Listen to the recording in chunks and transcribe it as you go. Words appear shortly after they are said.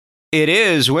It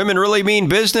is Women Really Mean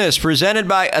Business, presented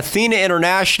by Athena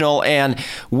International, and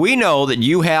we know that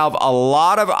you have a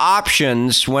lot of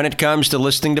options when it comes to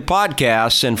listening to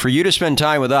podcasts, and for you to spend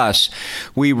time with us,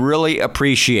 we really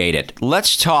appreciate it.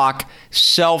 Let's talk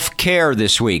self-care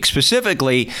this week,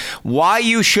 specifically why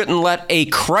you shouldn't let a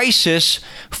crisis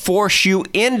force you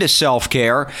into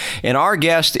self-care, and our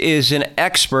guest is an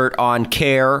expert on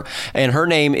care, and her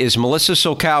name is Melissa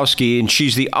Sulkowski, and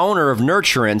she's the owner of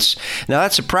Nurturance. Now,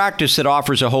 that's a practice that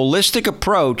offers a holistic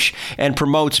approach and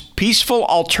promotes peaceful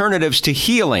alternatives to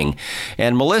healing.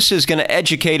 And Melissa is going to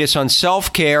educate us on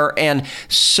self-care and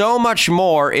so much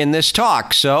more in this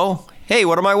talk. So, hey,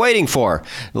 what am I waiting for?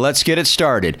 Let's get it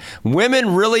started.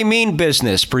 Women Really Mean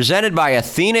Business, presented by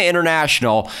Athena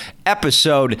International,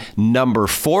 episode number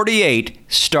 48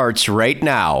 starts right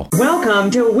now.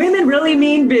 Welcome to Women Really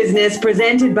Mean Business,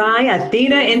 presented by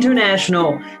Athena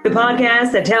International, the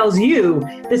podcast that tells you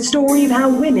the story of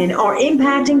how women are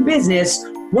impacting business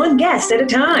one guest at a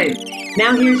time.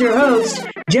 Now here's your host,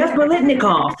 Jeff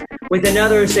Bolitnikoff, with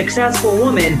another successful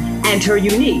woman and her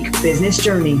unique business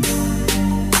journey.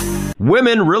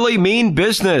 Women Really Mean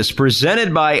Business,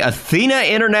 presented by Athena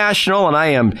International, and I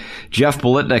am Jeff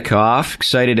Bolitnikoff,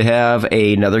 excited to have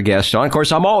another guest on. Of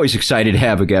course, I'm always excited to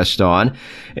have a guest on,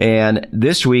 and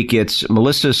this week it's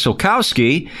Melissa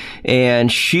Sulkowski,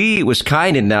 and she was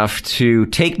kind enough to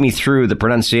take me through the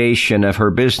pronunciation of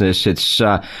her business. It's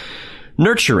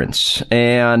Nurturance,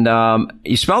 and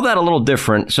you spell that a little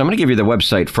different, so I'm going to give you the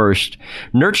website first.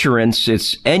 Nurturance,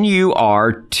 it's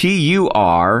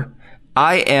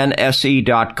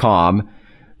NURTURINSE.com,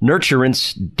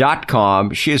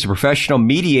 nurturance.com. She is a professional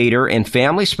mediator and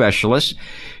family specialist.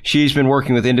 She's been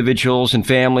working with individuals and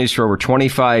families for over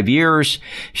 25 years.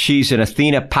 She's an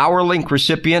Athena PowerLink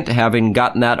recipient, having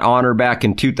gotten that honor back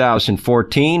in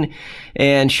 2014.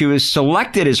 And she was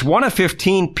selected as one of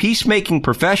 15 peacemaking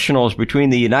professionals between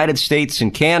the United States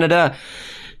and Canada.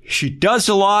 She does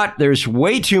a lot. There's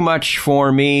way too much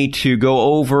for me to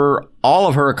go over all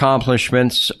of her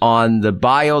accomplishments on the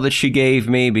bio that she gave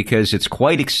me because it's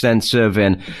quite extensive.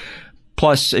 And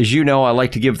plus, as you know, I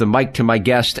like to give the mic to my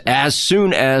guest as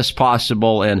soon as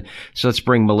possible. And so let's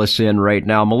bring Melissa in right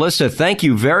now. Melissa, thank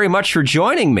you very much for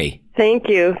joining me. Thank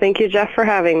you. Thank you, Jeff, for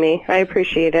having me. I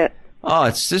appreciate it. Oh,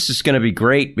 this is going to be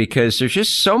great because there's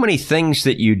just so many things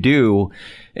that you do.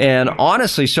 And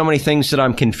honestly, so many things that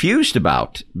I'm confused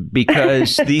about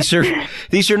because these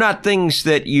are not things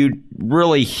that you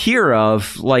really hear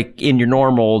of like in your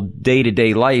normal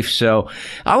day-to-day life. So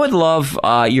I would love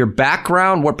your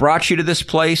background, what brought you to this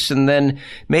place, and then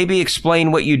maybe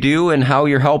explain what you do and how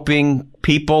you're helping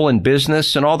people and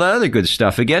business and all that other good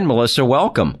stuff. Again, Melissa,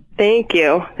 welcome. Thank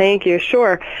you. Thank you.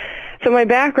 Sure. So my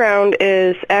background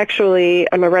is actually,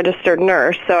 I'm a registered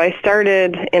nurse. So I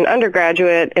started in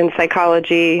undergraduate in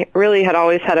psychology, really had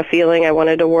always had a feeling I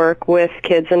wanted to work with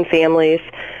kids and families.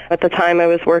 At the time I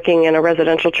was working in a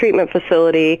residential treatment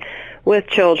facility with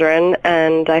children,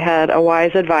 and I had a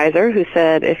wise advisor who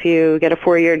said, if you get a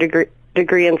 4-year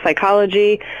degree in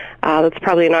psychology, that's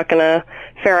probably not going to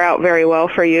fare out very well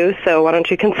for you, so why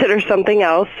don't you consider something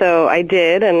else? So I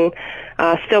did, and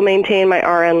still maintain my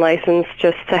RN license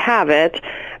just to have it,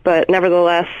 but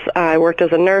nevertheless, I worked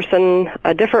as a nurse in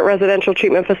a different residential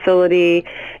treatment facility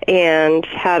and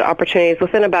had opportunities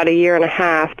within about a year and a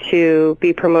half to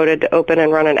be promoted to open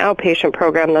and run an outpatient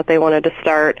program that they wanted to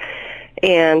start.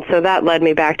 And so that led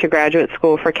me back to graduate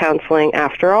school for counseling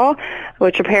after all,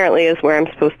 which apparently is where I'm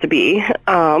supposed to be.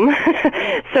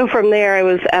 So from there, I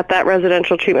was at that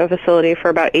residential treatment facility for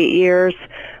about 8 years,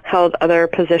 held other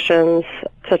positions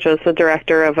such as the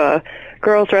director of a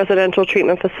girls' residential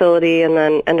treatment facility, and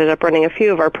then ended up running a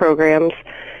few of our programs,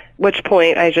 which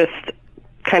point I just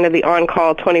kind of the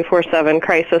on-call 24/7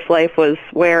 crisis life was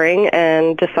wearing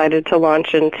and decided to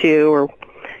launch into or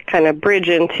kind of bridge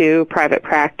into private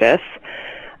practice.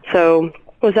 So it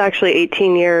was actually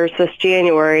 18 years this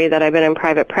January that I've been in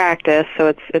private practice,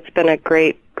 so it's been a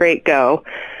great go.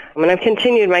 And I've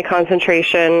continued my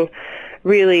concentration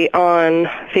really on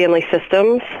family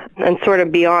systems and sort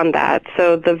of beyond that.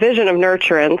 So the vision of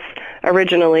Nurturance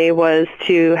originally was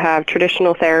to have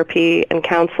traditional therapy and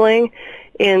counseling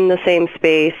in the same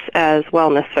space as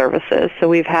wellness services. So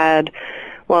we've had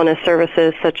wellness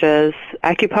services such as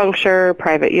acupuncture,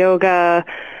 private yoga.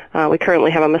 We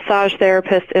currently have a massage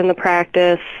therapist in the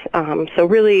practice. So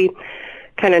really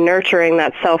kind of nurturing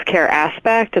that self-care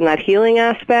aspect and that healing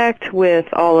aspect with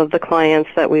all of the clients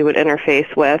that we would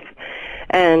interface with.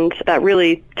 And that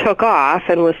really took off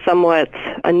and was somewhat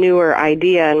a newer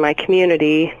idea in my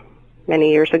community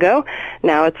many years ago.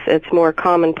 Now it's more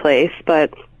commonplace,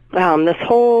 but this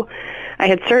whole I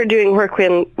had started doing work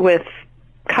with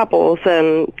couples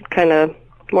and kind of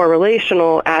more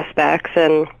relational aspects,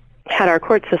 and had our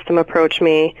court system approach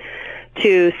me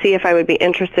to see if I would be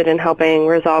interested in helping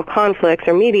resolve conflicts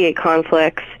or mediate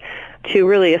conflicts to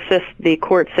really assist the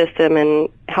court system in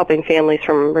helping families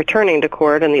from returning to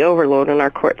court and the overload in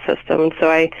our court system. So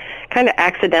I kind of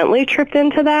accidentally tripped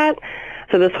into that.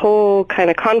 So this whole kind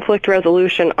of conflict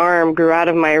resolution arm grew out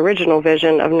of my original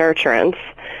vision of nurturance.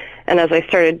 And as I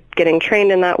started getting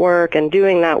trained in that work and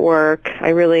doing that work, I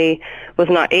really was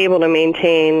not able to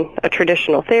maintain a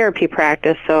traditional therapy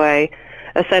practice, so I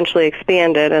essentially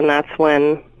expanded, and that's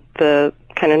when the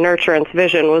kind of nurturance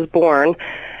vision was born.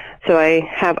 So I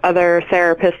have other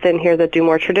therapists in here that do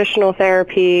more traditional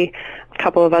therapy, a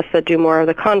couple of us that do more of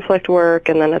the conflict work,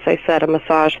 and then, as I said, a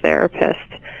massage therapist.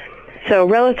 So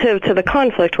relative to the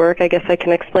conflict work, I guess I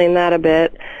can explain that a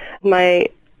bit. My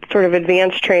sort of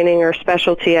advanced training or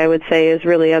specialty, I would say, is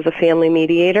really as a family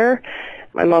mediator.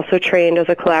 I'm also trained as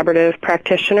a collaborative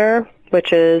practitioner,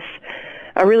 which is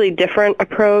a really different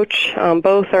approach.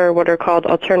 Both are what are called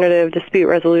alternative dispute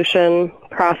resolution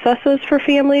processes for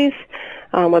families,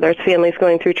 whether it's families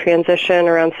going through transition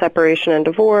around separation and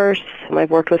divorce.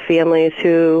 I've worked with families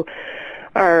who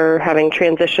are having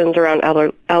transitions around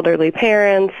elderly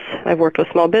parents. I've worked with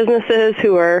small businesses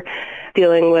who are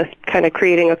dealing with kind of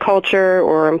creating a culture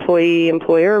or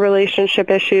employee-employer relationship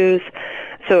issues.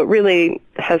 So it really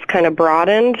has kind of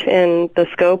broadened in the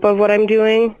scope of what I'm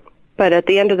doing. But at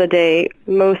the end of the day,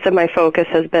 most of my focus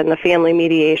has been the family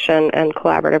mediation and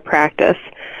collaborative practice.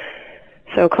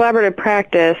 So collaborative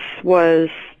practice was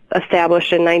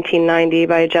established in 1990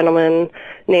 by a gentleman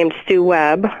named Stu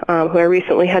Webb, who I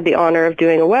recently had the honor of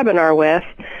doing a webinar with,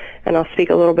 and I'll speak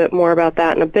a little bit more about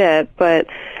that in a bit. But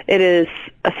it is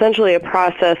essentially a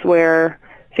process where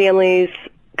families,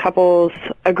 couples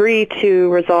agree to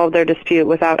resolve their dispute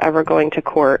without ever going to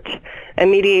court.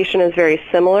 And mediation is very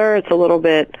similar. It's a little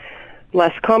bit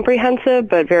less comprehensive,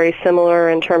 but very similar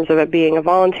in terms of it being a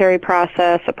voluntary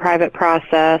process, a private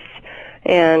process,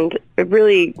 and it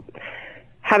really,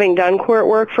 having done court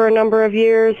work for a number of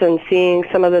years and seeing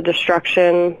some of the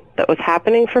destruction that was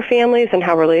happening for families and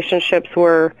how relationships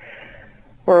were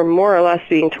more or less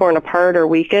being torn apart or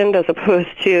weakened as opposed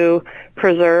to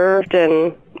preserved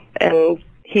and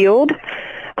healed,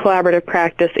 collaborative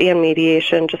practice and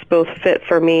mediation just both fit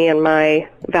for me and my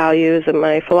values and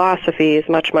my philosophies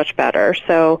much, much better.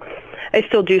 So I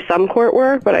still do some court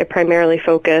work, but I primarily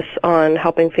focus on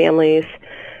helping families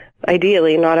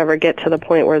ideally not ever get to the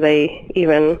point where they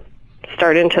even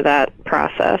start into that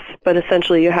process. But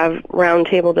essentially you have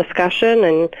roundtable discussion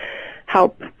and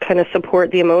help kind of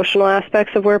support the emotional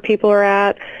aspects of where people are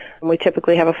at. We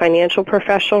typically have a financial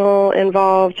professional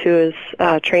involved who is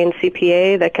a trained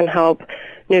CPA that can help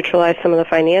neutralize some of the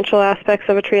financial aspects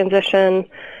of a transition.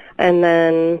 And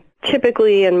then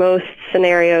typically in most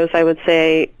scenarios, I would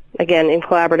say, again, in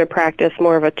collaborative practice,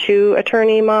 more of a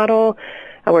two-attorney model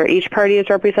where each party is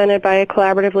represented by a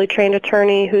collaboratively trained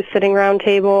attorney who's sitting round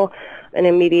table. And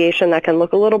in mediation, that can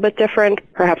look a little bit different,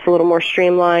 perhaps a little more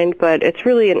streamlined, but it's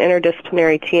really an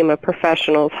interdisciplinary team of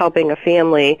professionals helping a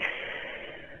family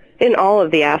in all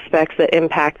of the aspects that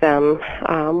impact them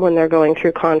when they're going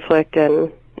through conflict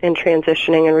and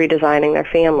transitioning and redesigning their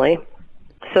family.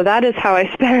 So that is how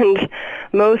I spend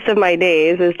most of my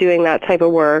days, is doing that type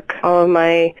of work. All of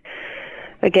my,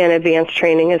 again, advanced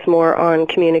training is more on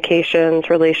communications,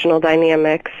 relational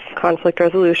dynamics, conflict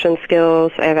resolution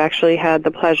skills. I've actually had the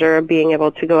pleasure of being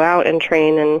able to go out and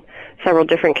train in several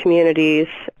different communities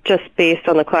just based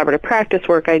on the collaborative practice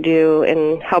work I do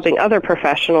in helping other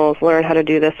professionals learn how to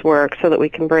do this work so that we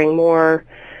can bring more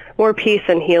peace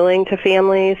and healing to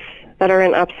families that are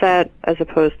in upset as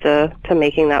opposed to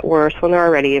making that worse when they're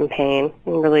already in pain,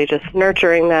 and really just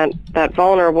nurturing that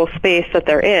vulnerable space that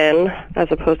they're in as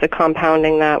opposed to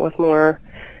compounding that with more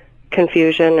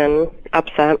confusion and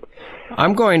upset.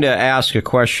 I'm going to ask a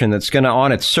question that's going to,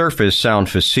 on its surface, sound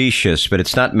facetious, but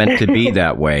it's not meant to be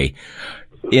that way.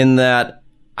 In that,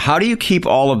 how do you keep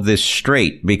all of this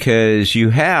straight? Because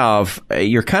you're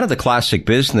kind of the classic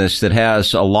business that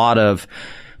has a lot of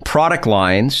product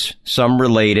lines, some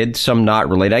related, some not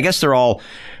related. I guess they're all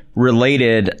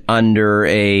related under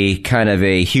a kind of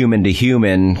a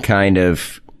human-to-human kind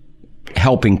of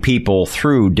helping people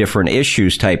through different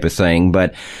issues type of thing.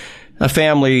 But a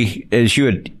family, as you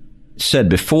had said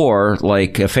before,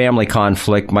 like a family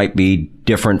conflict might be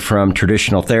different from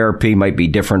traditional therapy, might be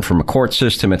different from a court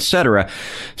system, etc.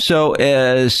 So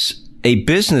as a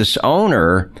business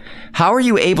owner, how are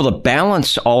you able to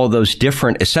balance all of those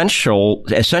different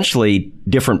essentially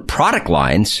different product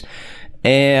lines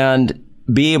and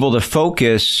be able to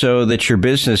focus so that your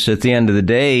business at the end of the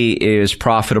day is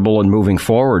profitable and moving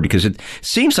forward? Because it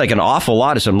seems like an awful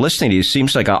lot, as I'm listening to you,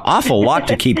 seems like an awful lot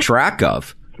to keep track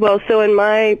of. Well, so in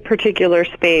my particular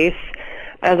space,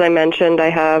 as I mentioned, I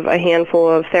have a handful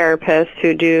of therapists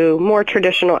who do more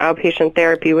traditional outpatient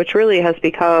therapy, which really has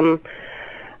become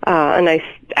a nice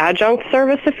adjunct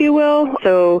service, if you will.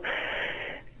 So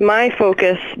my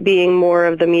focus being more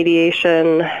of the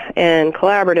mediation and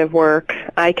collaborative work,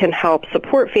 I can help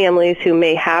support families who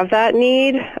may have that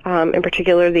need, in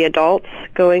particular the adults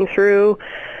going through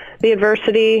the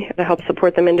adversity, to help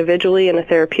support them individually in a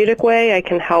therapeutic way. I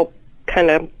can help kind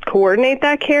of coordinate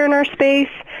that care in our space.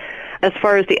 As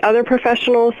far as the other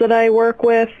professionals that I work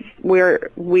with,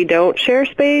 we don't share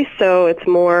space, so it's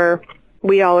more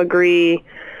we all agree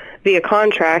via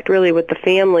contract really with the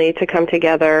family to come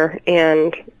together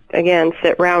and, again,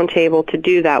 sit round table to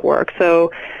do that work.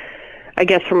 So I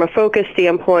guess from a focus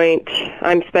standpoint,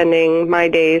 I'm spending my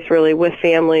days really with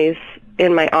families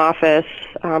in my office,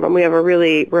 and we have a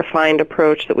really refined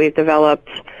approach that we've developed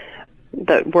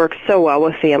that works so well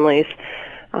with families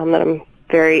that I'm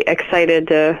very excited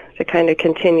to kind of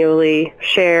continually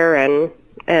share and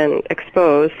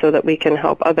expose so that we can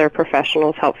help other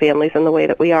professionals help families in the way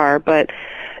that we are. But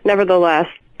nevertheless,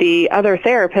 the other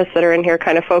therapists that are in here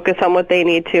kind of focus on what they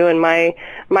need to, and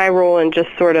my role in just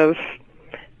sort of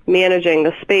managing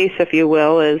the space, if you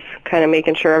will, is kind of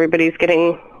making sure everybody's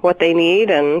getting what they need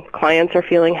and clients are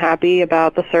feeling happy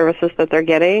about the services that they're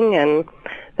getting, and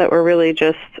that we're really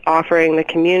just offering the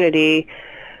community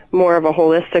more of a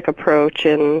holistic approach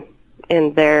in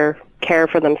their care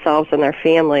for themselves and their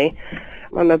family.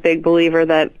 I'm a big believer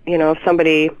that, if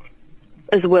somebody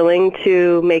is willing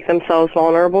to make themselves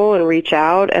vulnerable and reach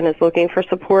out and is looking for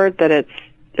support, that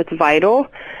it's vital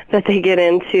that they get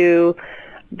into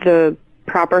the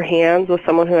proper hands with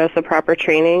someone who has the proper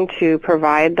training to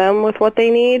provide them with what they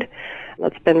need.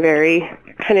 That's been very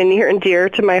kind of near and dear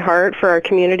to my heart for our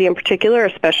community in particular,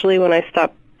 especially when I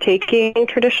stopped taking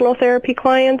traditional therapy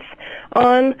clients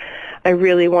on. I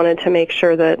really wanted to make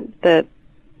sure that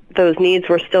those needs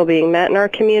were still being met in our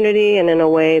community and in a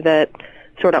way that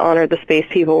sort of honored the space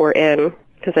people were in,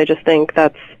 because I just think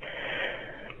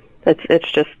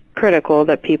it's just critical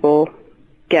that people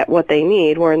get what they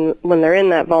need when they're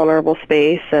in that vulnerable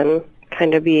space, and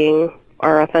kind of being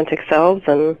our authentic selves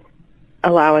and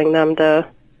allowing them to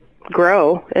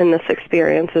grow in this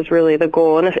experience is really the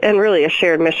goal, and really a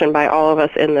shared mission by all of us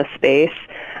in this space,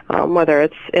 whether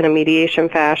it's in a mediation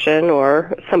fashion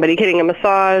or somebody getting a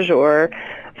massage or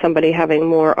somebody having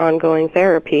more ongoing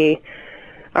therapy.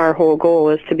 Our whole goal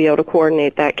is to be able to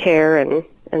coordinate that care and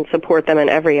support them in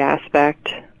every aspect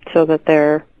so that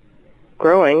they're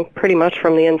growing pretty much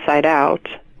from the inside out,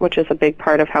 which is a big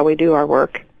part of how we do our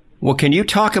work. Well, can you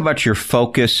talk about your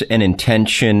focus and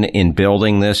intention in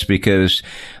building this? Because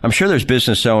I'm sure there's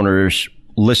business owners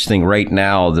listening right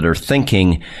now that are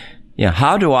thinking,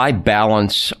 how do I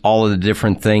balance all of the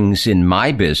different things in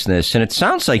my business? And it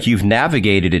sounds like you've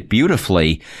navigated it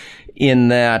beautifully in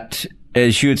that,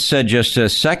 as you had said just a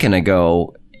second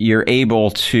ago, you're able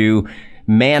to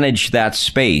manage that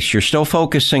space. You're still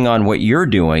focusing on what you're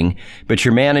doing, but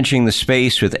you're managing the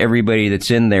space with everybody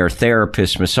that's in there,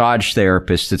 therapists, massage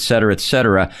therapists, et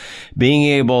cetera, being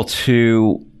able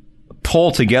to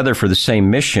pull together for the same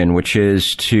mission, which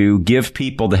is to give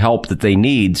people the help that they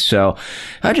need. So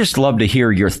I just love to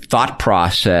hear your thought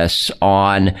process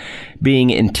on being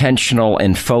intentional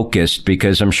and focused,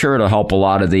 because I'm sure it'll help a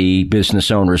lot of the business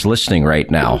owners listening right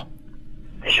now.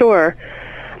 Sure.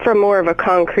 From more of a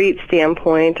concrete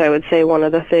standpoint, I would say one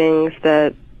of the things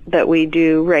that we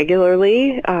do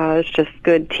regularly is just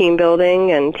good team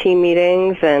building and team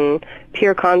meetings and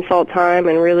peer consult time,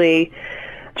 and really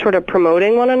sort of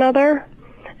promoting one another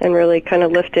and really kind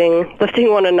of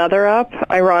lifting one another up.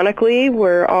 Ironically,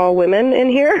 we're all women in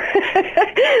here,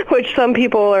 which some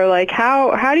people are like,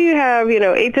 how do you have,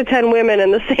 8 to 10 women in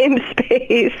the same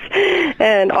space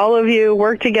and all of you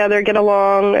work together, get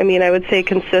along? I mean, I would say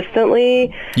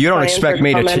consistently. You don't expect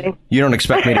me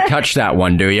to touch that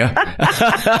one, do you?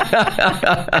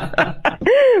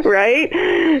 Right?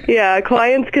 Yeah,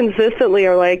 clients consistently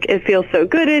are like, it feels so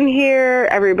good in here.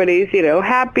 Everybody's,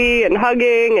 happy and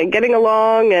hugging and getting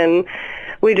along. And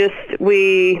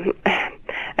I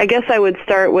guess I would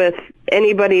start with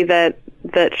anybody that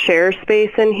shares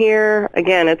space in here.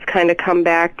 Again, it's kind of come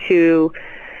back to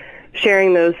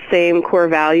sharing those same core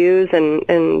values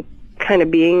and kind of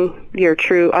being your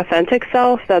true authentic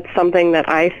self. That's something that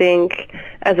I think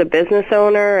as a business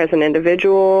owner, as an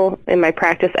individual, in my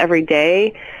practice every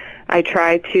day, I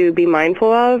try to be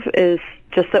mindful of is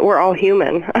just that we're all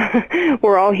human.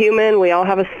 We're all human. We all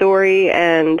have a story,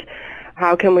 and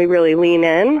how can we really lean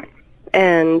in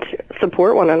and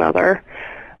support one another?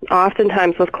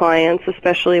 Oftentimes with clients,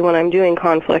 especially when I'm doing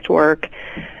conflict work,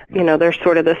 there's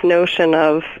sort of this notion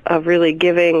of really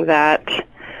giving that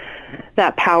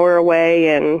power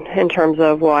away in terms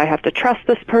of, well, I have to trust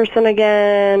this person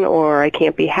again, or I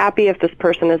can't be happy if this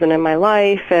person isn't in my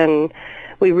life. And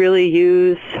we really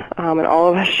use, and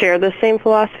all of us share the same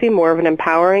philosophy, more of an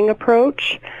empowering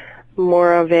approach,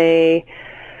 more of a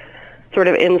sort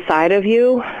of inside of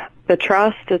you, the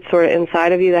trust, it's sort of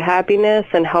inside of you, the happiness,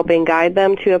 and helping guide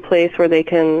them to a place where they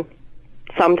can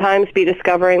sometimes be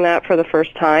discovering that for the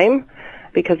first time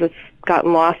because it's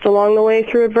gotten lost along the way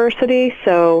through adversity.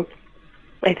 So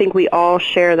I think we all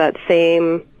share that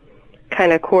same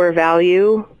kind of core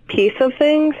value piece of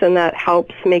things, and that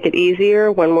helps make it easier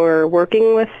when we're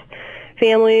working with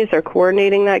families or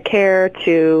coordinating that care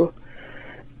to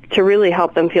really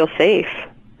help them feel safe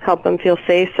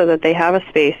so that they have a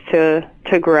space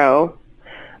to grow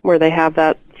where they have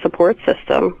that support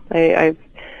system. I've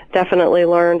definitely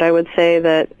learned, I would say,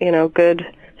 that, good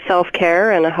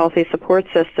self-care and a healthy support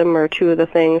system are two of the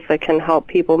things that can help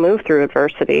people move through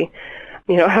adversity.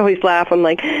 I always laugh. I'm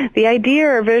like, the idea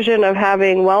or vision of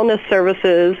having wellness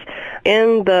services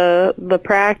in the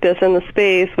practice and the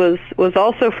space was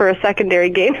also for a secondary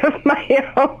gain of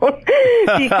my own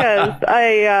because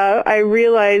I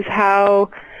realize how,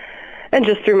 and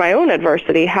just through my own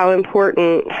adversity, how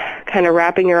important kind of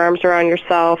wrapping your arms around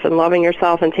yourself and loving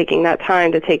yourself and taking that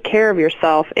time to take care of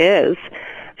yourself is.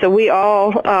 So we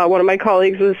all, one of my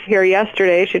colleagues was here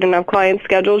yesterday. She didn't have clients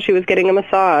scheduled. She was getting a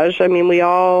massage. I mean, we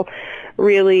all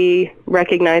really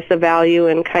recognize the value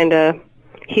in kind of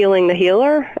healing the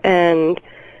healer and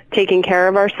taking care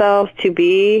of ourselves to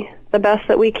be the best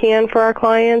that we can for our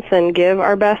clients and give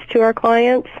our best to our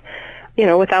clients,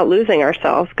 without losing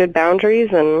ourselves. Good boundaries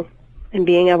and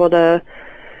being able to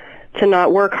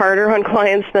not work harder on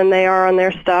clients than they are on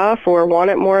their stuff or want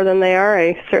it more than they are.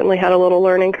 I certainly had a little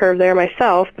learning curve there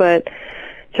myself, but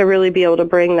to really be able to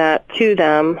bring that to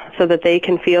them so that they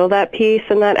can feel that peace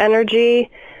and that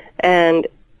energy, and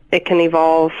it can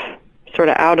evolve sort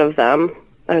of out of them.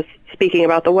 I was speaking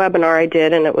about the webinar I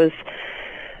did, and it was,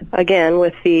 again,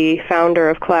 with the founder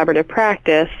of Collaborative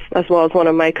Practice, as well as one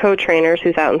of my co-trainers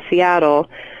who's out in Seattle.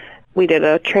 We did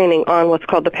a training on what's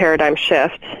called the paradigm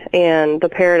shift, and the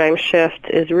paradigm shift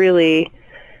is really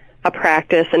a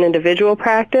practice, an individual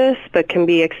practice, but can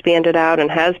be expanded out and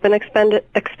has been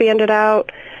expanded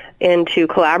out into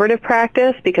collaborative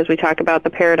practice, because we talk about the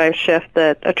paradigm shift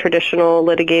that a traditional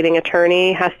litigating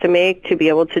attorney has to make to be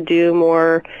able to do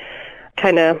more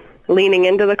kind of leaning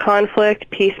into the conflict,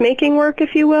 peacemaking work,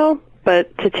 if you will.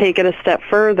 But to take it a step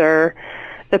further,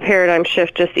 the paradigm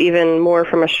shift just even more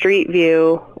from a street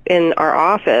view in our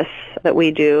office that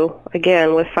we do,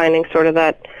 again, with finding sort of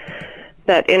that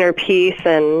inner peace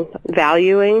and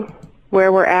valuing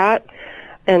where we're at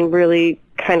and really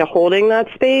kind of holding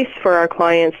that space for our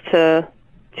clients to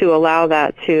allow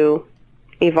that to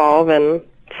evolve and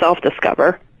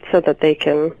self-discover so that they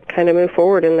can kind of move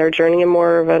forward in their journey in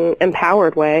more of an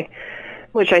empowered way,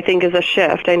 which I think is a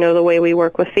shift. I know the way we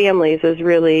work with families is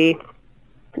really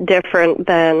different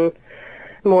than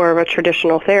more of a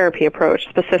traditional therapy approach.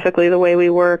 Specifically, the way we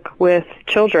work with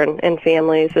children and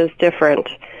families is different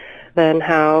than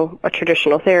how a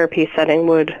traditional therapy setting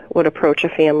would approach a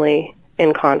family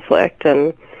in conflict.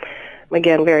 And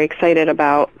again, very excited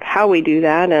about how we do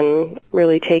that and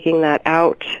really taking that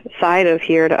outside of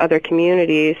here to other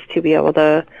communities to be able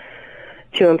to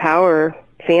empower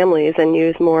families and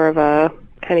use more of a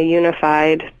kind of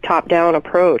unified top-down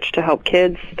approach to help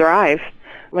kids thrive.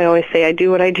 I always say I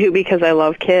do what I do because I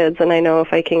love kids, and I know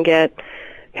if I can get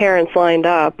parents lined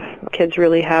up, kids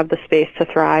really have the space to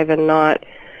thrive and not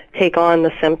take on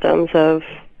the symptoms of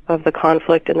the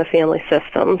conflict in the family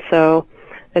system. So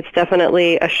it's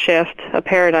definitely a shift, a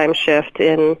paradigm shift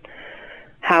in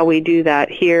how we do that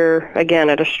here, again,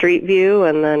 at a street view,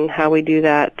 and then how we do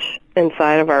that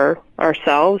inside of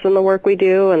ourselves in the work we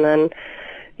do, and then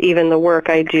even the work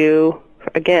I do,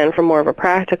 again, from more of a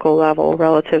practical level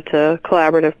relative to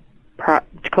collaborative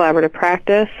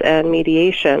practice and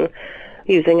mediation,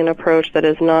 using an approach that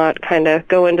is not kind of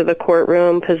go into the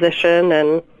courtroom position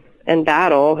and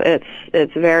battle.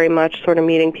 It's very much sort of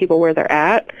meeting people where they're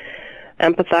at,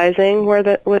 empathizing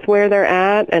with where they're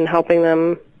at, and helping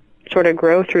them sort of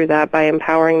grow through that by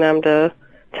empowering them to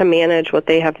manage what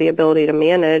they have the ability to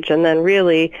manage, and then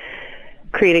really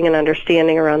creating an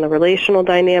understanding around the relational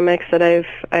dynamics that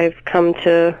I've come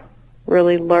to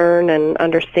really learn and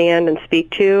understand and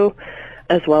speak to,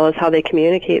 as well as how they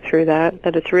communicate through that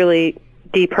it's really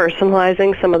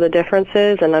depersonalizing some of the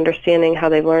differences and understanding how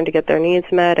they've learned to get their needs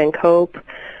met and cope,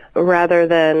 rather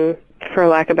than, for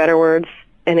lack of better words,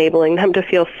 enabling them to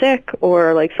feel sick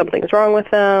or like something's wrong with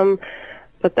them,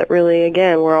 but that really,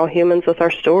 again, we're all humans with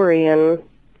our story, and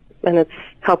it's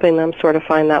helping them sort of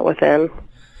find that within.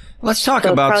 Let's talk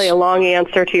so about... It's probably a long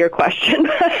answer to your question.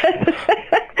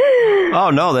 Oh,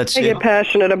 no, that's... I get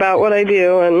passionate about what I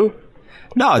do, and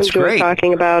no, it's enjoy great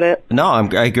talking about it. No,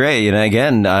 I agree. And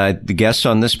again, the guests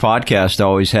on this podcast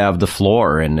always have the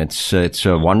floor, and it's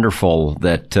wonderful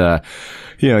that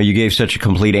you gave such a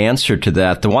complete answer to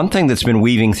that. The one thing that's been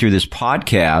weaving through this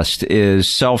podcast is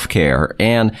self-care,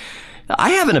 and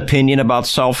I have an opinion about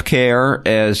self-care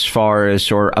as far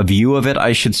as, or a view of it,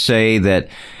 I should say, that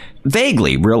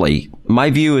vaguely, really.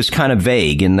 My view is kind of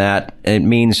vague in that it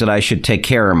means that I should take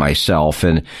care of myself,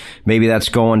 and maybe that's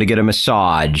going to get a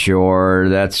massage, or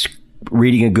that's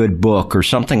reading a good book or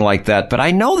something like that. But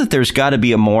I know that there's got to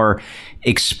be a more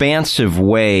expansive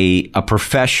way a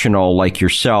professional like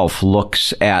yourself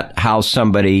looks at how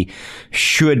somebody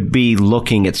should be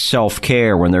looking at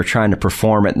self-care when they're trying to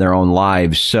perform it in their own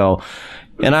lives. So,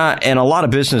 and a lot of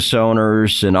business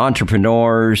owners and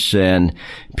entrepreneurs and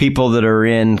people that are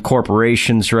in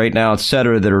corporations right now, et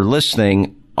cetera, that are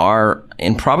listening are,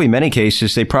 in probably many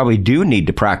cases, they probably do need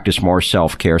to practice more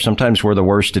self-care. Sometimes we're the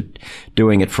worst at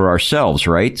doing it for ourselves,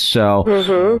 right?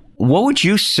 So what would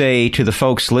you say to the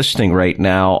folks listening right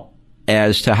now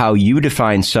as to how you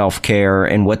define self-care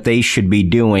and what they should be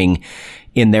doing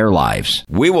in their lives?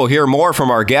 We will hear more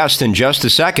from our guest in just a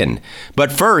second.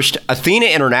 But first, Athena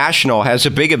International has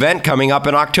a big event coming up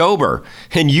in October,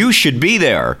 and you should be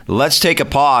there. Let's take a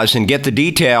pause and get the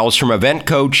details from event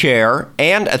co-chair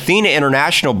and Athena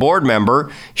International board member,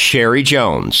 Sherry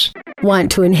Jones.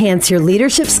 Want to enhance your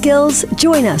leadership skills?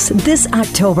 Join us this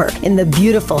October in the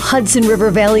beautiful Hudson River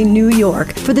Valley, New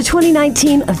York for the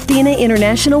 2019 Athena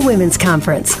International Women's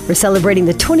Conference. We're celebrating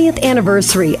the 20th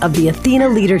anniversary of the Athena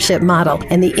Leadership Model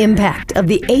and the impact of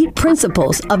the 8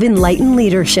 principles of enlightened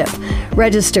leadership.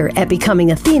 Register at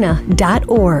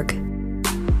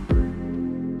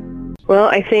becomingathena.org. Well,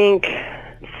 I think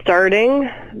starting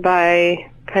by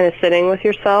kind of sitting with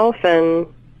yourself and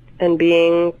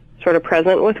being sort of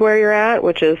present with where you're at,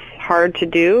 which is hard to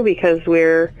do because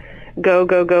we're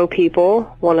go people.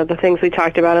 One of the things we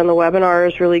talked about in the webinar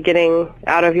is really getting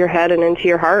out of your head and into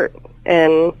your heart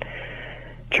and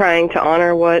trying to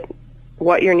honor what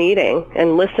you're needing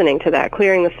and listening to that,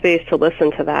 clearing the space to listen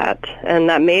to that. And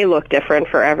that may look different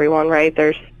for everyone, right?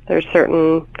 There's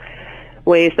certain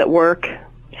ways that work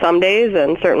some days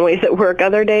and certain ways that work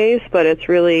other days, but it's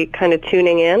really kind of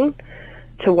tuning in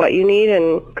to what you need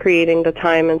and creating the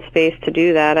time and space to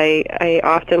do that. I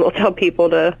often will tell people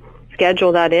to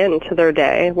schedule that into their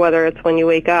day, whether it's when you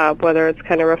wake up, whether it's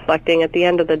kind of reflecting at the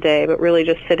end of the day, but really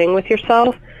just sitting with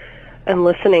yourself and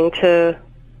listening to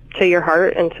your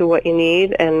heart and to what you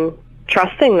need and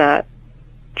trusting that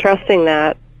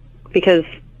because,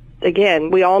 again,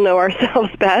 we all know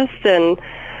ourselves best, and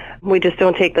we just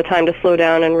don't take the time to slow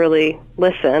down and really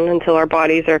listen until our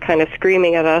bodies are kind of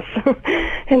screaming at us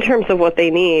in terms of what they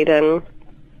need. And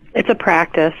it's a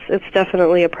practice. It's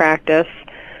definitely a practice,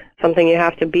 something you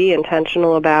have to be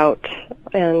intentional about.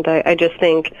 And I just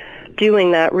think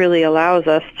doing that really allows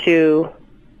us to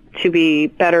be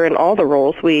better in all the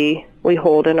roles we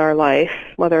hold in our life,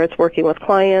 whether it's working with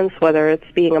clients, whether it's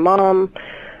being a mom,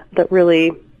 that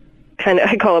really kind of,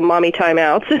 I call them mommy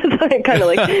timeouts. It's kind of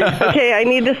like, okay, I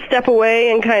need to step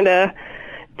away and kind of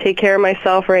take care of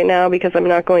myself right now because I'm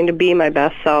not going to be my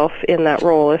best self in that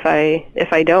role if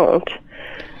I don't.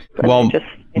 Well,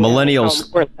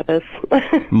 millennials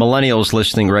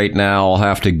listening right now will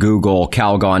have to Google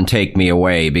Calgon Take Me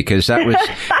Away, because that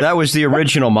was the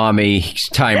original mommy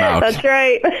timeout. That's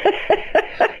right.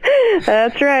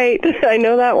 That's right. I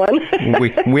know that one.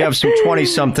 we have some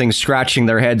 20-somethings scratching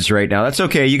their heads right now. That's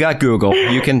okay. You got Google.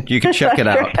 You can check it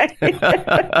out.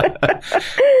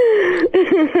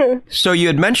 So you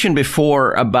had mentioned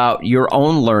before about your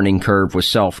own learning curve with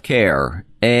self-care,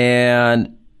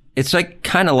 and it's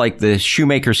kind of like the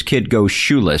shoemaker's kid goes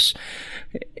shoeless,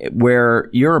 where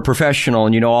you're a professional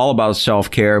and you know all about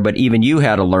self-care, but even you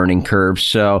had a learning curve.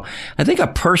 So I think a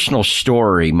personal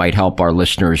story might help our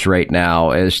listeners right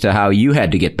now as to how you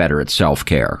had to get better at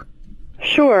self-care.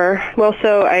 Sure. Well,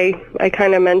 so I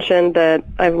kind of mentioned that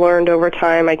I've learned over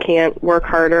time I can't work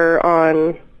harder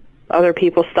on other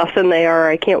people's stuff than they are.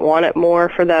 I can't want it more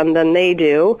for them than they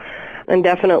do. And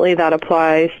definitely that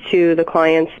applies to the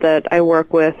clients that I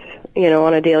work with,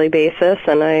 on a daily basis.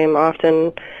 And I'm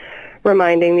often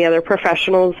reminding the other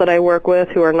professionals that I work with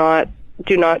who are not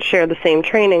do not share the same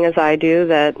training as I do,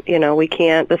 that, we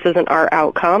can't, this isn't our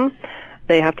outcome.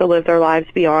 They have to live their lives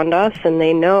beyond us, and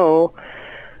they know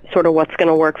sort of what's going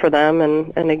to work for them.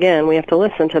 And again, we have to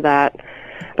listen to that.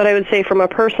 But I would say from a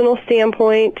personal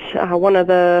standpoint, one of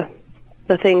the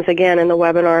things, again, in the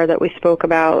webinar that we spoke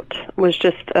about was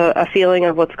just a feeling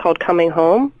of what's called coming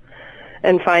home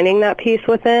and finding that peace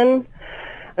within.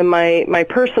 And my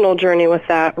personal journey with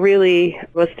that really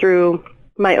was through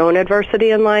my own adversity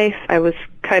in life. I was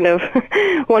kind of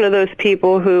one of those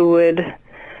people who would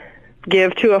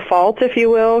give to a fault, if you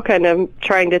will, kind of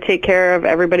trying to take care of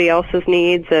everybody else's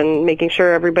needs and making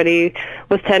sure everybody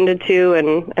was tended to.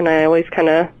 And I always kind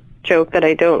of joke that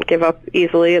I don't give up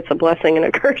easily. It's a blessing and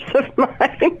a curse of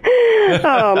mine.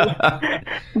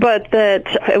 But that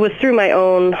it was through my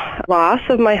own loss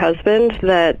of my husband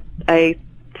that I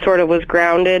sort of was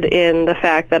grounded in the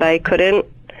fact that I couldn't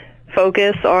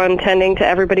focus on tending to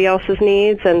everybody else's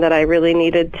needs, and that I really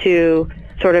needed to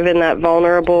sort of in that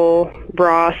vulnerable,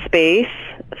 raw space,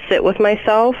 sit with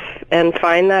myself and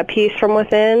find that peace from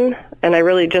within. And I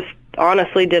really just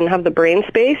honestly didn't have the brain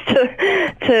space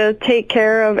to take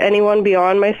care of anyone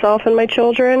beyond myself and my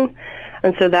children.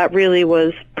 And so that really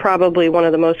was probably one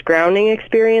of the most grounding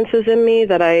experiences in me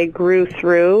that I grew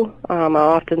through. I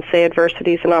often say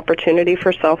adversity is an opportunity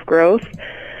for self-growth.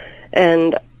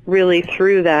 And really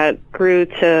through that grew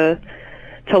to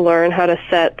learn how to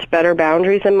set better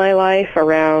boundaries in my life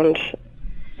around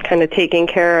kind of taking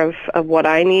care of what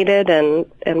I needed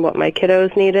and what my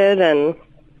kiddos needed, and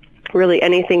really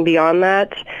anything beyond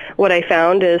that. What I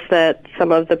found is that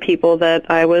some of the people that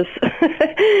I was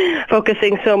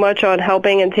focusing so much on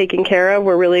helping and taking care of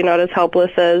were really not as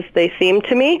helpless as they seemed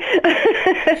to me.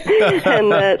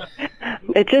 And that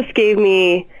it just gave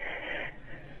me,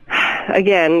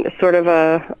 again, sort of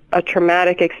a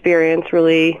traumatic experience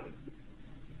really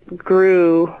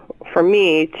grew for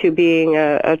me to being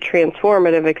a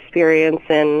transformative experience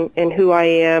in who I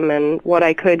am and what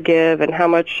I could give and how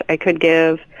much I could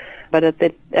give. But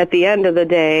at the end of the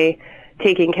day,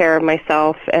 taking care of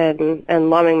myself and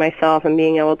loving myself and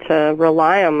being able to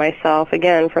rely on myself,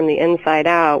 again, from the inside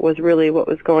out, was really what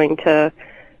was going to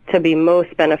be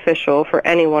most beneficial for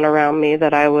anyone around me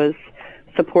that I was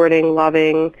supporting,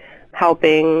 loving,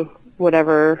 helping,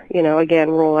 whatever, again,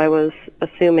 role I was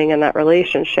assuming in that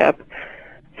relationship.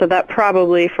 So that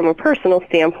probably, from a personal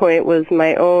standpoint, was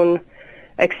my own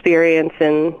experience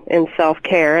in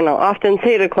self-care. And I'll often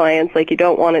say to clients, you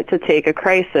don't want it to take a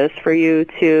crisis for you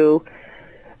to,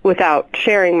 without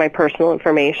sharing my personal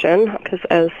information, because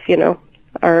as,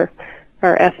 our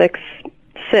ethics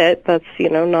sit, that's,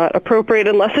 not appropriate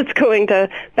unless it's going to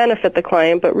benefit the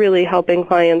client, but really helping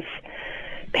clients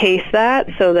pace that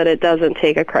so that it doesn't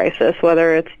take a crisis,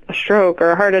 whether it's a stroke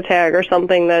or a heart attack or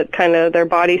something that kind of their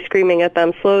body screaming at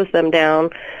them slows them down.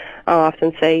 I'll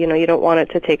often say, you don't want it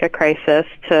to take a crisis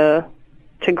to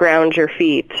ground your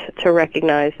feet, to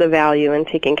recognize the value in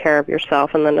taking care of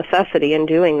yourself and the necessity in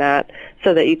doing that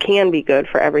so that you can be good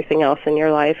for everything else in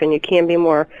your life and you can be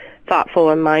more thoughtful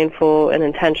and mindful and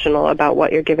intentional about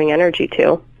what you're giving energy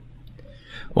to.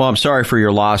 Well, I'm sorry for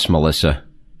your loss, Melissa.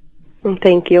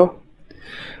 Thank you.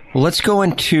 Well, let's go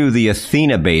into the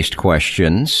Athena-based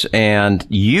questions, and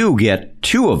you get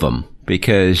 2 of them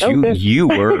because you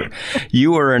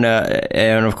were in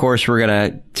and of course we're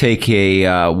going to take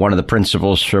one of the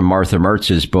principles from Martha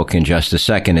Mertz's book in just a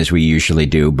second, as we usually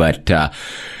do, but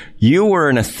you were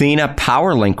an Athena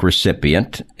PowerLink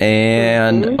recipient,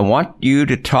 and I want you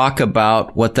to talk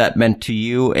about what that meant to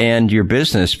you and your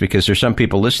business, because there's some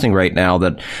people listening right now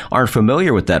that aren't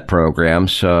familiar with that program.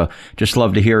 So just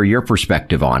love to hear your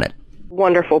perspective on it.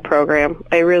 Wonderful program.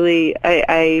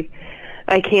 I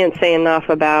can't say enough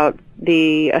about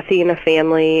the Athena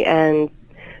family and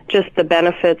just the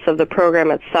benefits of the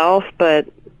program itself, but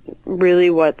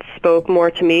really what spoke more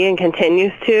to me and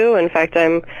continues to. In fact,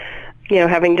 I'm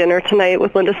having dinner tonight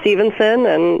with Linda Stevenson,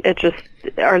 and it just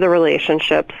are the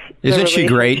relationships. Isn't she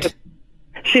great?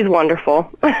 She's wonderful.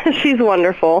 She's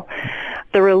wonderful.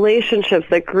 The relationships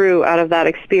that grew out of that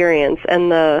experience,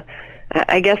 and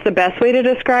I guess the best way to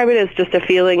describe it is just a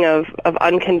feeling of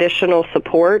unconditional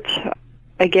support.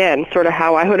 Again, sort of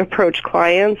how I would approach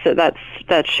clients.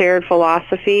 That shared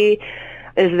philosophy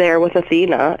is there with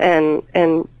Athena,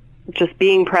 and just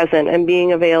being present and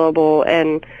being available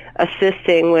and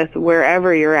assisting with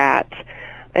wherever you're at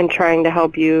and trying to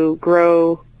help you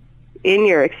grow in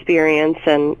your experience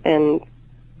and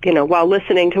while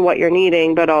listening to what you're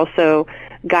needing, but also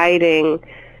guiding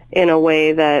in a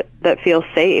way that feels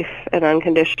safe and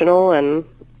unconditional. And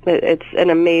it's an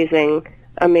amazing,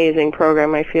 amazing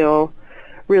program. I feel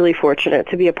really fortunate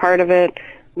to be a part of it.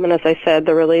 And as I said,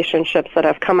 the relationships that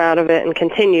have come out of it and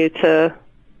continue to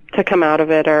come out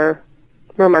of it are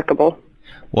remarkable.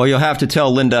 Well, you'll have to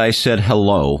tell Linda I said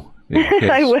hello.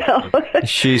 I will.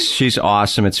 She's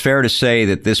awesome. It's fair to say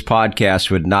that this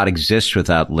podcast would not exist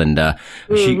without Linda.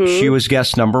 She was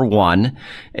guest number 1.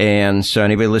 And so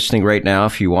anybody listening right now,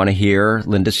 if you want to hear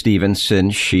Linda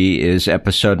Stevenson, she is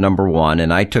episode number 1.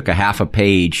 And I took a half a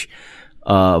page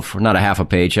not a half a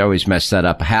page, I always mess that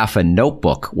up, half a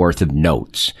notebook worth of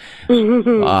notes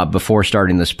before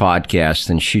starting this podcast.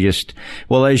 And she just,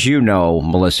 well, as you know,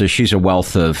 Melissa, she's a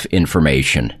wealth of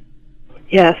information.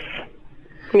 Yes.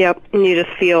 Yep. And you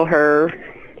just feel her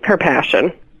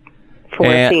passion for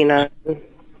Athena.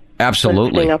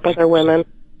 Absolutely. Lifting up other women.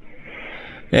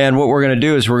 And what we're going to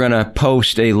do is we're going to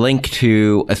post a link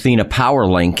to Athena Power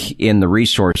Link in the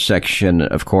resource section,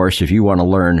 of course, if you want to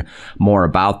learn more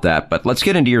about that. But let's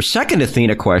get into your second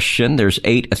Athena question. There's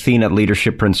 8 Athena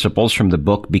leadership principles from the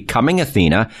book Becoming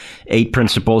Athena, 8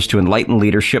 Principles to Enlighten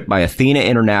Leadership by Athena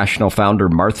International founder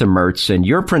Martha Mertz. And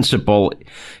your principle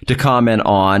to comment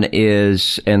on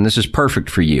is, and this is perfect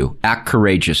for you, act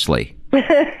courageously.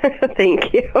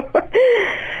 Thank you.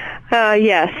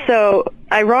 Yes. So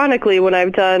ironically, when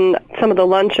I've done some of the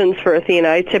luncheons for Athena,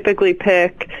 I typically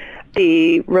pick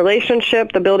the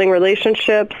building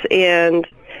relationships, and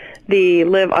the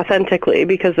live authentically,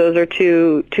 because those are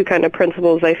two kind of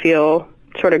principles I feel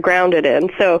sort of grounded in.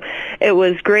 So it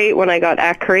was great when I got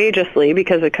act courageously,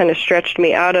 because it kind of stretched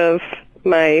me out of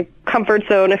my comfort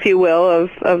zone, if you will,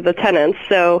 of the tenets.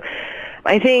 So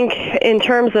I think in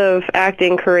terms of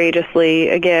acting courageously,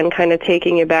 again, kind of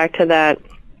taking you back to that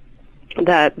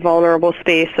vulnerable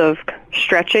space of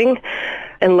stretching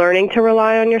and learning to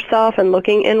rely on yourself and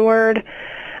looking inward.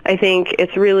 I think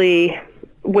it's really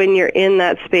when you're in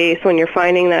that space, when you're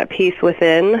finding that peace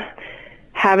within,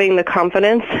 having the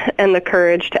confidence and the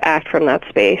courage to act from that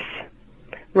space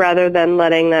rather than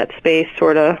letting that space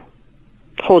sort of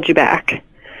hold you back,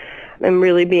 and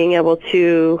really being able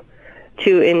to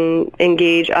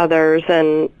engage others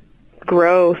and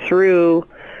grow through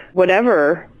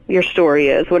whatever your story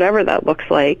is, whatever that looks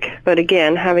like. But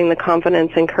again, having the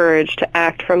confidence and courage to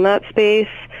act from that space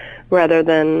rather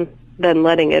than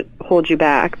letting it hold you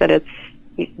back, that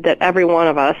every one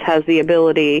of us has the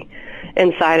ability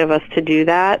inside of us to do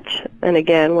that. And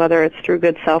again, whether it's through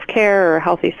good self-care or a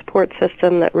healthy support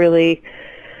system, that really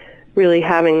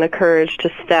having the courage to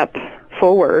step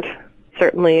forward.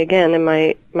 Certainly, again, in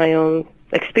my own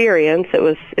experience, it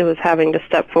was having to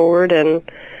step forward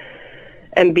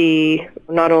and be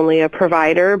not only a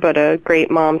provider, but a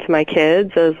great mom to my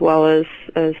kids, as well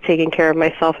as taking care of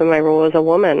myself in my role as a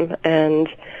woman, and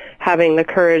having the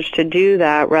courage to do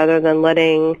that rather than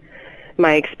letting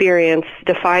my experience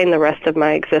define the rest of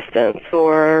my existence,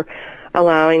 or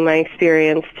allowing my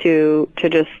experience to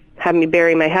just have me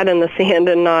bury my head in the sand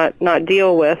and not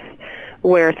deal with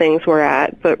where things were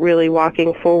at, but really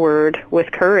walking forward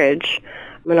with courage.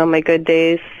 And on my good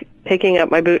days, picking up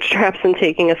my bootstraps and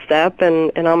taking a step,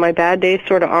 and on my bad days,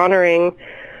 sort of honoring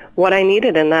what I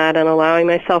needed in that and allowing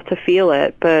myself to feel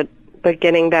it, but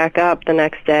getting back up the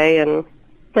next day and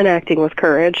acting with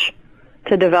courage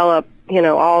to develop,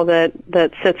 all that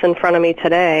sits in front of me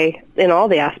today in all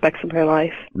the aspects of my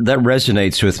life. That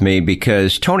resonates with me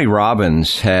because Tony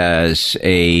Robbins has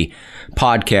a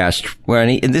podcast,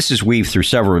 and this is weaved through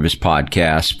several of his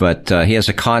podcasts, but he has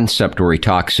a concept where he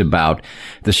talks about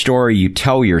the story you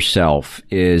tell yourself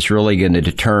is really going to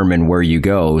determine where you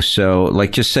go. So,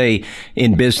 like, just say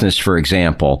in business, for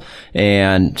example,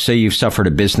 and say you've suffered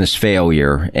a business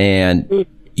failure, and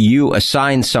you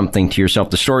assign something to yourself.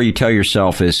 The story you tell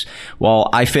yourself is, well,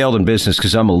 I failed in business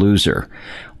because I'm a loser.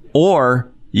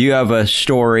 Or you have a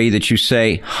story that you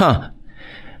say,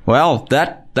 well,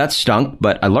 that stunk,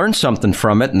 but I learned something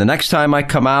from it. And the next time I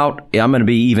come out, I'm going to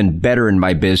be even better in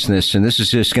my business. And this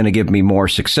is just going to give me more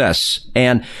success.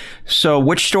 And so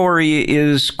which story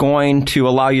is going to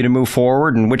allow you to move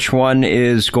forward, and which one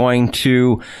is going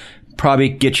to probably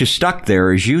get you stuck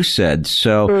there, as you said?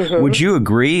 So would you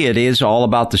agree it is all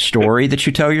about the story that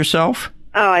you tell yourself?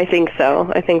 Oh, I think so.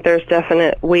 I think there's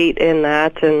definite weight in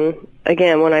that. And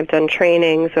again, when I've done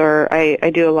trainings, or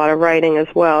I do a lot of writing as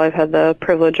well, I've had the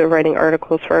privilege of writing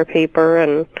articles for a paper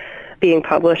and being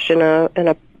published in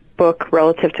a book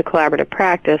relative to collaborative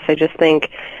practice. I just think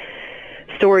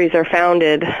stories are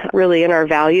founded really in our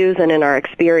values and in our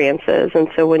experiences. And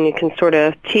so when you can sort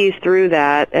of tease through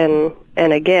that and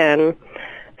again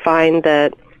find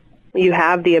that you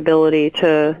have the ability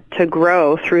to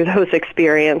grow through those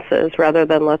experiences rather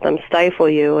than let them stifle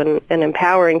you, and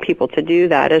empowering people to do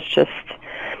that is just,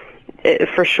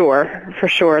 for sure,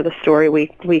 the story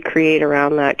we create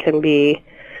around that can be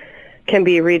can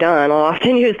be redone. I'll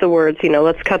often use the words,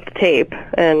 let's cut the tape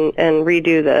and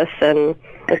redo this, and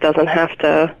it doesn't have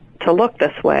to look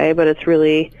this way, but it's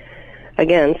really,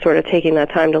 again, sort of taking that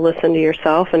time to listen to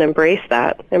yourself and embrace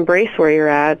where you're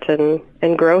at and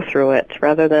grow through it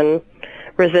rather than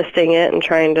resisting it and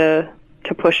trying to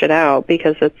push it out,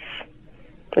 because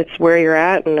it's where you're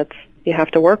at, and you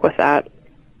have to work with that.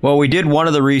 Well, we did one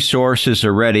of the resources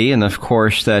already, and of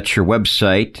course, that's your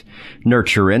website,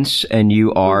 Nurturance,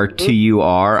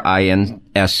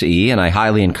 Nurturinse, and I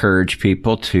highly encourage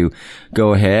people to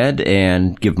go ahead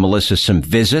and give Melissa some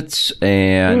visits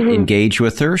and engage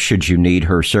with her should you need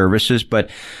her services.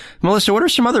 But, Melissa, what are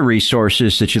some other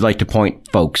resources that you'd like to point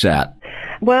folks at?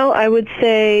 Well, I would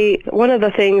say one of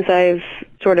the things I've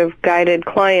sort of guided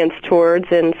clients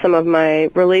towards in some of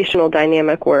my relational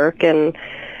dynamic work, and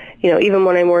even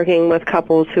when I'm working with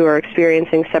couples who are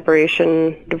experiencing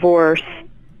separation, divorce,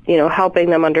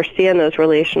 helping them understand those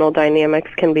relational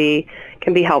dynamics can be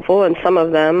helpful, and some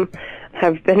of them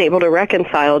have been able to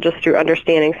reconcile just through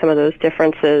understanding some of those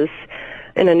differences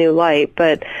in a new light.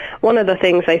 But one of the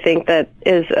things I think that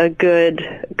is a good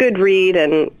read,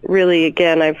 and really,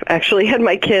 again, I've actually had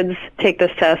my kids take this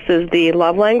test, is the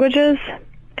love languages,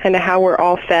 kind of how we're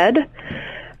all fed,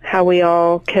 how we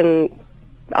all can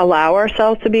allow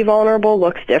ourselves to be vulnerable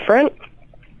looks different,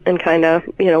 and kind of,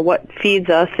 what feeds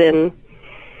us in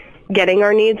getting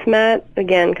our needs met.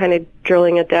 Again, kind of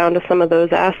drilling it down to some of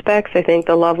those aspects. I think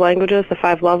the love languages, the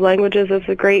 5 love languages, is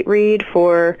a great read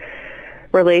for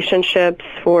relationships,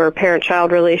 for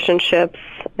parent-child relationships.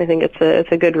 I think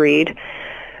it's a good read.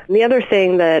 And the other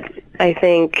thing that I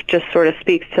think just sort of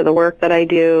speaks to the work that I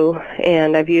do,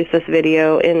 and I've used this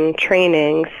video in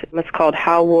trainings, it's called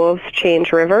How Wolves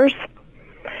Change Rivers.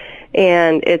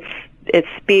 And it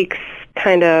speaks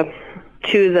kind of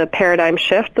to the paradigm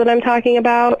shift that I'm talking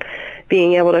about,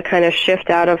 being able to kind of shift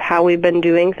out of how we've been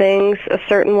doing things a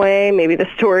certain way, maybe the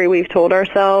story we've told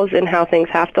ourselves and how things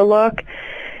have to look,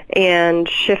 and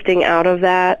shifting out of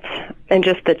that, and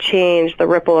just the change, the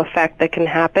ripple effect that can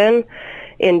happen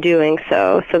in doing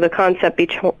so. So the concept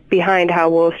behind How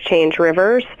Wolves Change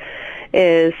Rivers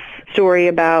is story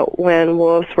about when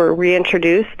wolves were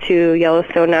reintroduced to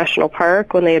Yellowstone National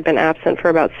Park when they had been absent for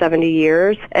about 70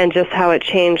 years, and just how it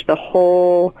changed the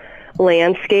whole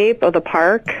landscape of the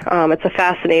park. It's a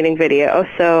fascinating video,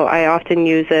 so I often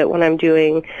use it when I'm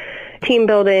doing team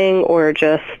building or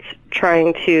just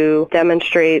trying to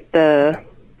demonstrate the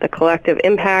collective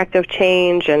impact of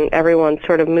change and everyone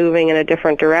sort of moving in a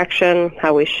different direction,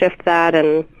 how we shift that,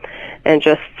 and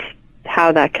just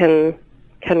how that can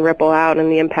ripple out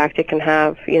and the impact it can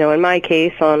have, in my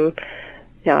case, on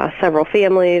several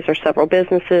families or several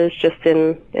businesses, just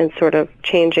in sort of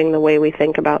changing the way we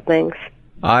think about things.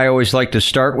 I always like to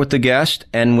start with the guest,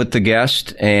 end with the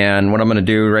guest, and what I'm going to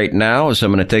do right now is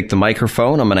I'm going to take the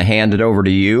microphone, I'm going to hand it over to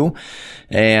you,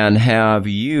 and have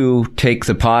you take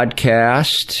the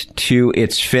podcast to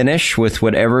its finish with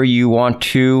whatever you want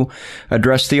to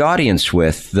address the audience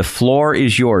with. The floor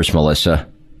is yours, Melissa.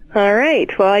 All right.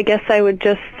 Well, I guess I would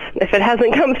just, if it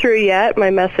hasn't come through yet,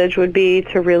 my message would be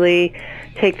to really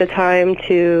take the time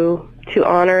to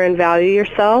honor and value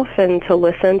yourself and to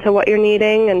listen to what you're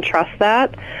needing and trust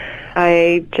that.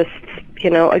 I just,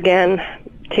 again,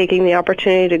 taking the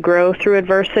opportunity to grow through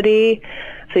adversity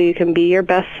so you can be your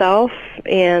best self,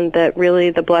 and that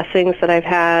really the blessings that I've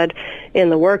had in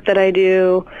the work that I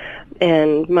do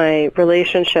and my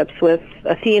relationships with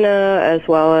Athena, as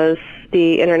well as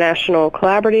the International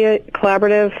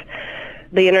Collaborative,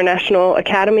 the International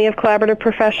Academy of Collaborative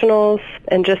Professionals,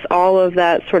 and just all of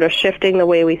that sort of shifting the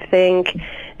way we think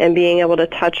and being able to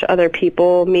touch other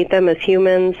people, meet them as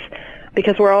humans,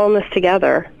 because we're all in this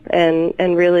together.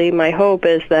 And really my hope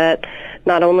is that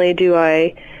not only do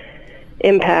I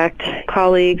impact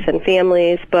colleagues and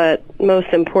families, but most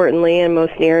importantly and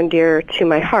most near and dear to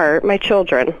my heart, my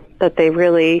children, that they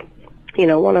really,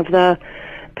 one of the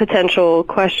potential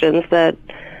questions that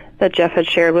Jeff had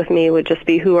shared with me would just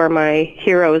be, who are my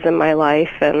heroes in my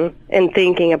life? And in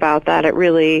thinking about that,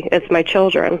 it's my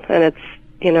children, and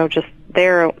it's, just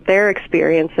their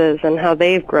experiences and how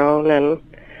they've grown and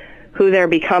who they're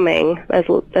becoming as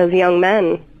young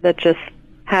men, that just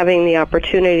having the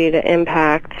opportunity to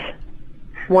impact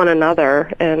one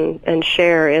another and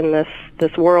share in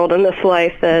this world and this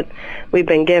life that we've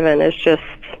been given is just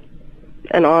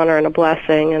an honor and a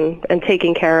blessing, and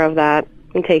taking care of that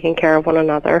and taking care of one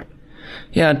another.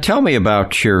 Yeah, tell me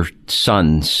about your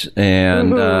sons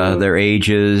and their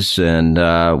ages and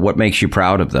what makes you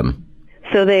proud of them.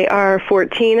 So they are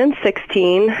 14 and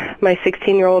 16. My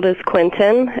 16-year-old is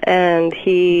Quentin, and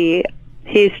he's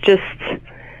just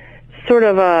sort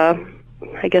of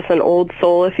I guess, an old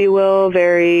soul, if you will,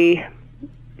 very,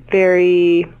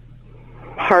 very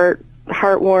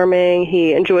heartwarming.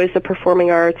 He enjoys the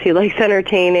performing arts. He likes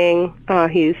entertaining.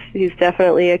 He's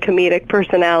definitely a comedic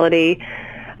personality,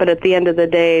 but at the end of the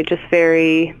day, just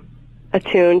very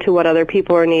attuned to what other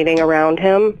people are needing around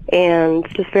him, and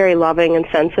just very loving and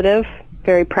sensitive.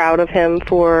 Very proud of him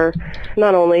for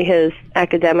not only his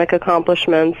academic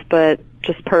accomplishments, but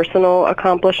just personal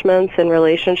accomplishments and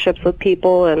relationships with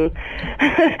people. And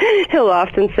he'll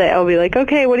often say, I'll be like,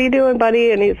 okay, what are you doing, buddy?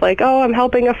 And he's like, oh, I'm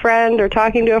helping a friend or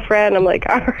talking to a friend. I'm like,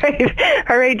 all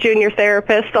right, junior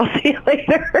therapist, I'll see you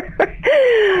later.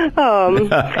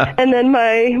 And then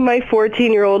my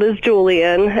 14-year-old is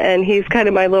Julian, and he's kind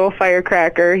of my little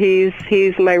firecracker. He's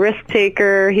my risk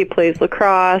taker. He plays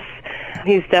lacrosse.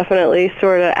 He's definitely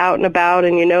sort of out and about,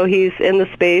 and he's in the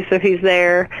space if he's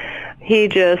there.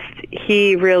 He's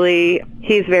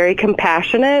very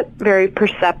compassionate, very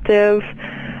perceptive.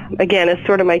 Again, it's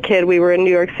sort of my kid. We were in New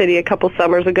York City a couple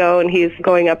summers ago, and he's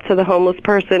going up to the homeless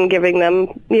person, giving them,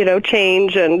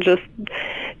 change, and just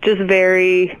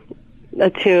very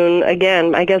attuned.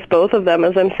 Again, I guess both of them,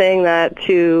 as I'm saying that,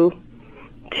 to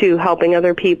helping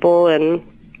other people and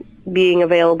being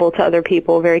available to other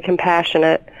people, very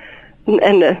compassionate.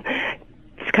 And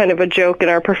it's kind of a joke in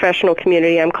our professional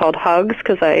community. I'm called Hugs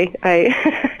because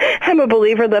I'm a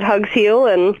believer that hugs heal.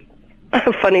 And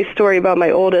a funny story about my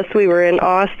oldest. We were in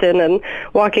Austin and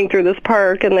walking through this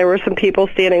park, and there were some people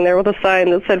standing there with a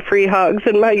sign that said free hugs.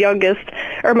 And my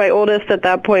oldest at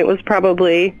that point was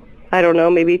probably, I don't know,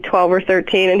 maybe 12 or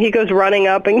 13, and he goes running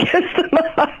up and gives them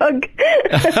a hug.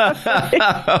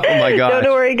 Oh, my God. Don't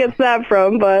know where he gets that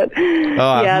from, but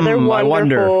yeah, they're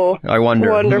wonderful. I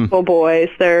wonder. Wonderful boys.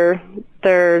 They're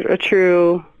a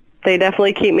true, they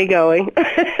definitely keep me going.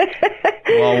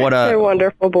 Well, they're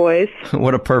wonderful boys.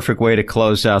 What a perfect way to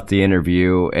close out the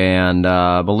interview. And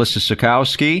Melissa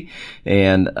Sukowski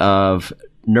and of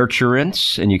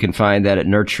Nurturance, and you can find that at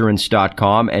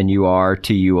nurturance.com,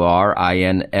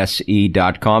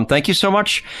 NURTURINSE.com. Thank you so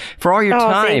much for all your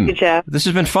time. Thank you, Jeff. This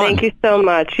has been fun. Thank you so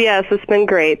much. Yes, it's been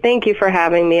great. Thank you for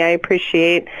having me. I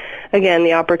appreciate, again,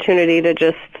 the opportunity to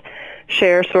just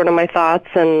share sort of my thoughts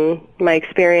and my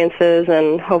experiences,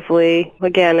 and hopefully,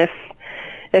 again,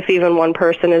 if even one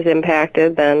person is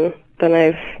impacted, then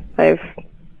I've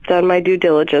done my due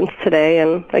diligence today,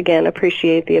 and again,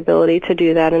 appreciate the ability to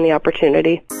do that and the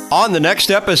opportunity. On the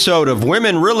next episode of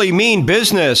Women Really Mean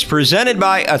Business, presented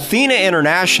by Athena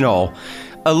International,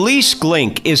 Elise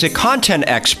Glink is a content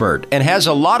expert and has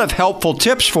a lot of helpful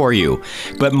tips for you.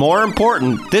 But more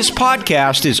important, this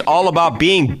podcast is all about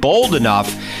being bold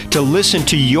enough to listen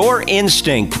to your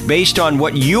instinct based on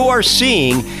what you are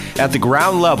seeing at the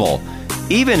ground level,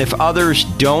 even if others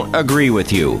don't agree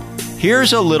with you.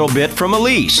 Here's a little bit from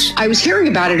Elise. I was hearing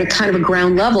about it at kind of a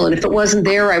ground level, and if it wasn't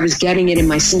there, I was getting it in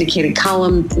my syndicated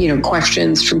column,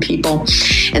 questions from people.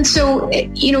 And so,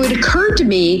 it occurred to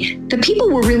me that people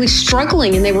were really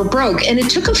struggling and they were broke. And it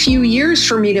took a few years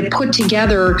for me to put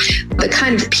together the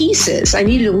kind of pieces. I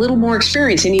needed a little more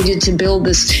experience. I needed to build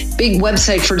this big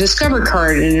website for Discover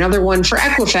Card, and another one for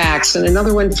Equifax, and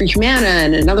another one for Humana,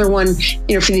 and another one,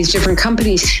 for these different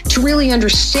companies, to really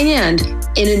understand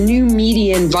in a new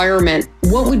media environment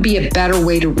what would be a better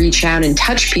way to reach out and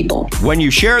touch people. When you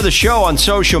share the show on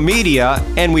social media,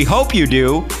 and we hope you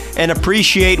do, and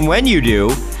appreciate when you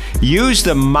do, use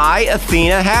the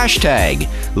MyAthena hashtag.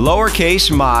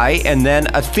 Lowercase my, and then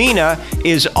Athena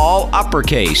is all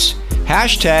uppercase.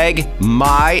 Hashtag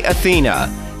MyAthena.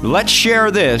 Let's share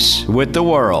this with the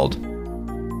world.